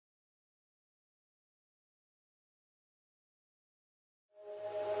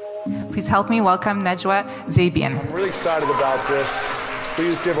Please help me welcome Najwa ZEBIAN. I'm really excited about this.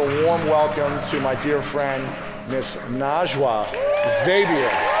 Please give a warm welcome to my dear friend, Miss Najwa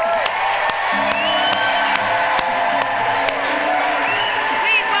ZEBIAN.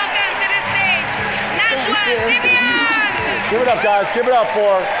 Please welcome to the stage, Najwa ZEBIAN. Give it up, guys. Give it up for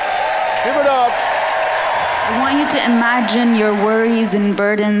her. Give it up. I want you to imagine your worries and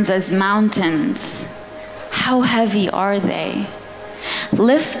burdens as mountains. How heavy are they?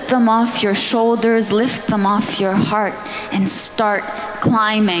 Lift them off your shoulders, lift them off your heart, and start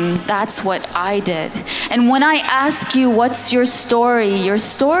climbing. That's what I did. And when I ask you, what's your story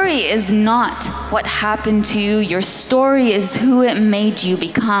is not what happened to you. Your story is who it made you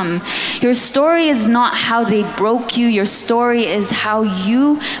become. Your story is not how they broke you. Your story is how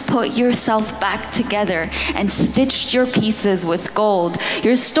you put yourself back together and stitched your pieces with gold.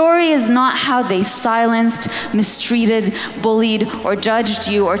 Your story is not how they silenced, mistreated, bullied, or judged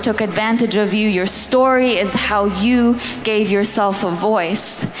you or took advantage of you. Your story is how you gave yourself a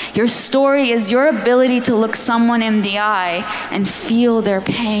voice. Your story is your ability to look someone in the eye and feel their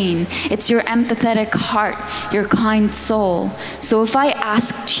pain. It's your empathetic heart, your kind soul. So if I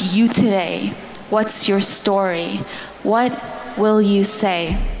asked you today, what's your story? What will you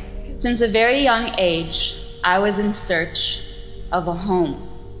say? Since a very young age, I was in search of a home.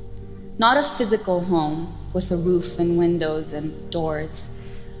 Not a physical home with a roof and windows and doors,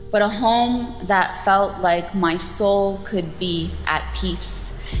 but a home that felt like my soul could be at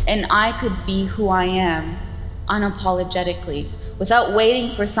peace and I could be who I am unapologetically, without waiting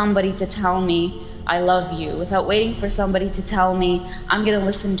for somebody to tell me I love you, without waiting for somebody to tell me I'm gonna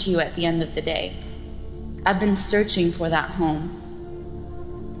listen to you at the end of the day. I've been searching for that home.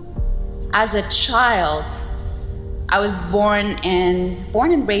 As a child, I was born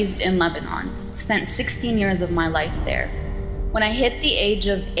and raised in Lebanon. Spent 16 years of my life there. When I hit the age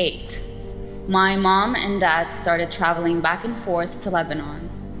of 8, my mom and dad started traveling back and forth to Lebanon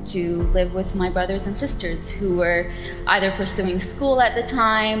to live with my brothers and sisters who were either pursuing school at the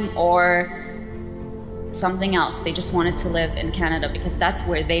time or something else. They just wanted to live in Canada because that's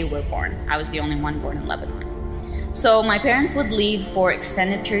where they were born. I was the only one born in Lebanon. So my parents would leave for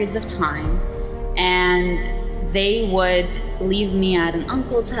extended periods of time, and they would leave me at an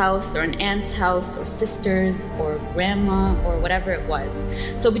uncle's house or an aunt's house or sister's or grandma or whatever it was.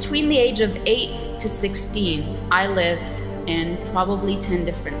 So between the age of 8 to 16, I lived in probably 10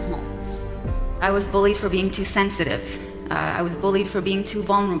 different homes. I was bullied for being too sensitive. I was bullied for being too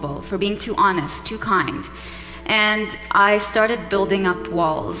vulnerable, for being too honest, too kind. And I started building up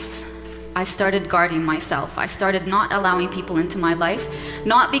walls. I started guarding myself. I started not allowing people into my life,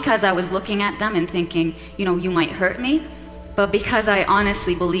 not because I was looking at them and thinking, you know, you might hurt me, but because I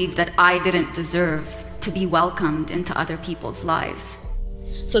honestly believed that I didn't deserve to be welcomed into other people's lives.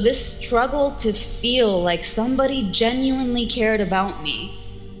 So this struggle to feel like somebody genuinely cared about me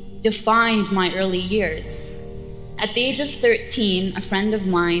defined my early years. At the age of 13, a friend of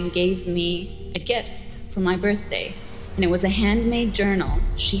mine gave me a gift for my birthday. And it was a handmade journal.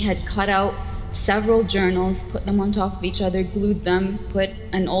 She had cut out several journals, put them on top of each other, glued them, put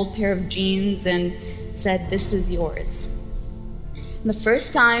an old pair of jeans, and said, "This is yours." And the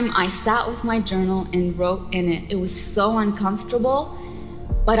first time I sat with my journal and wrote in it, it was so uncomfortable,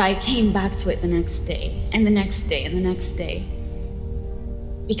 but I came back to it the next day, and the next day, and the next day.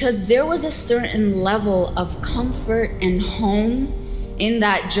 Because there was a certain level of comfort and home in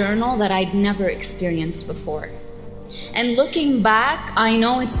that journal that I'd never experienced before. And looking back, I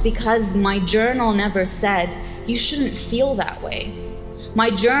know it's because my journal never said, you shouldn't feel that way. My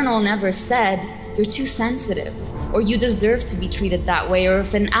journal never said, you're too sensitive, or you deserve to be treated that way, or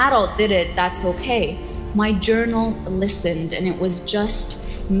if an adult did it, that's okay. My journal listened, and it was just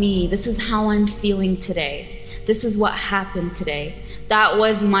me. This is how I'm feeling today. This is what happened today. That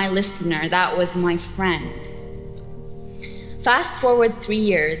was my listener. That was my friend. Fast forward 3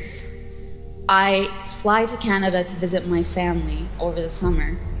 years, I fly to Canada to visit my family over the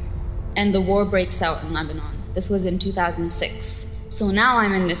summer, and the war breaks out in Lebanon. This was in 2006. So now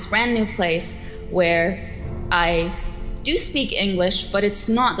I'm in this brand new place where I do speak English, but it's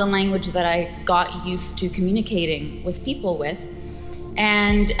not the language that I got used to communicating with people with.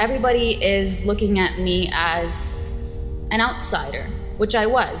 And everybody is looking at me as an outsider, which I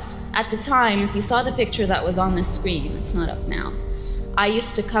was. At the time, if you saw the picture that was on the screen, it's not up now, I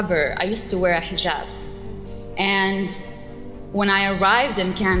used to wear a hijab. And when I arrived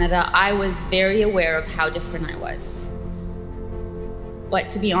in Canada, I was very aware of how different I was. But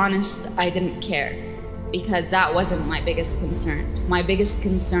to be honest, I didn't care, because that wasn't my biggest concern. My biggest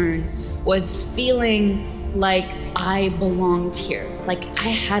concern was feeling like I belonged here, like I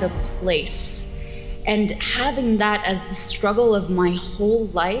had a place. And having that as the struggle of my whole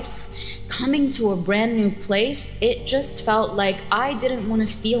life, coming to a brand new place, it just felt like I didn't want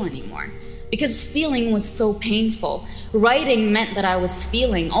to feel anymore. Because feeling was so painful. Writing meant that I was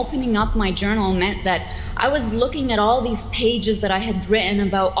feeling. Opening up my journal meant that I was looking at all these pages that I had written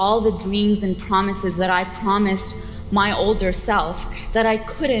about all the dreams and promises that I promised my older self that I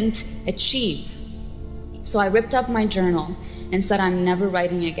couldn't achieve. So I ripped up my journal and said, I'm never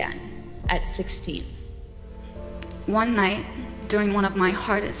writing again, at 16. One night, during one of my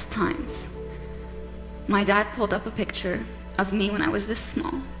hardest times, my dad pulled up a picture of me when I was this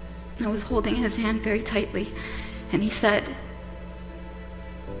small. I was holding his hand very tightly, and he said,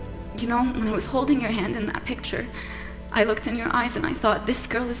 you know, when I was holding your hand in that picture, I looked in your eyes and I thought, this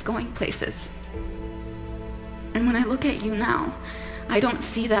girl is going places. And when I look at you now, I don't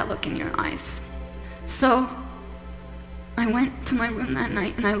see that look in your eyes. So I went to my room that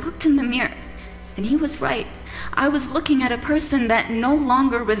night and I looked in the mirror, and he was right. I was looking at a person that no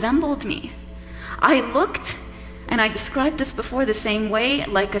longer resembled me. I looked, and I described this before the same way,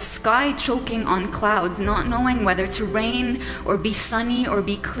 like a sky choking on clouds, not knowing whether to rain or be sunny or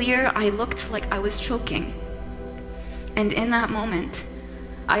be clear. I looked like I was choking. And in that moment,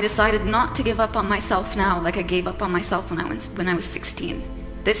 I decided not to give up on myself now like I gave up on myself when I was 16.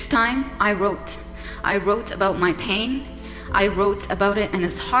 This time, I wrote. I wrote about my pain. I wrote about it, and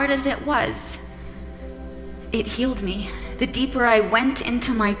as hard as it was, it healed me. The deeper I went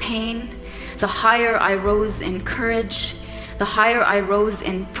into my pain, the higher I rose in courage, the higher I rose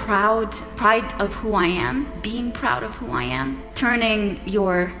in pride of who I am, being proud of who I am, turning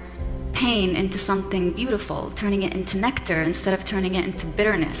your pain into something beautiful, turning it into nectar instead of turning it into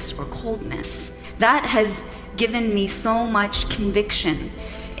bitterness or coldness. That has given me so much conviction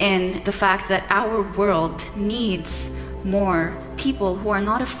in the fact that our world needs more people who are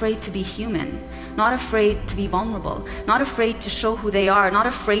not afraid to be human, not afraid to be vulnerable, not afraid to show who they are, not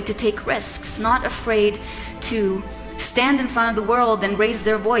afraid to take risks, not afraid to stand in front of the world and raise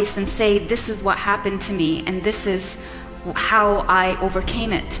their voice and say, this is what happened to me and this is how I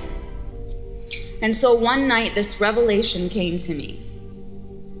overcame it. And so one night this revelation came to me.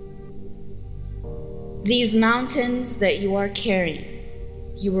 These mountains that you are carrying,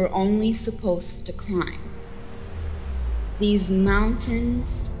 you were only supposed to climb. These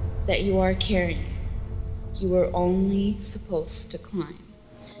mountains that you are carrying, you were only supposed to climb.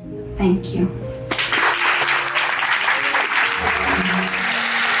 Thank you.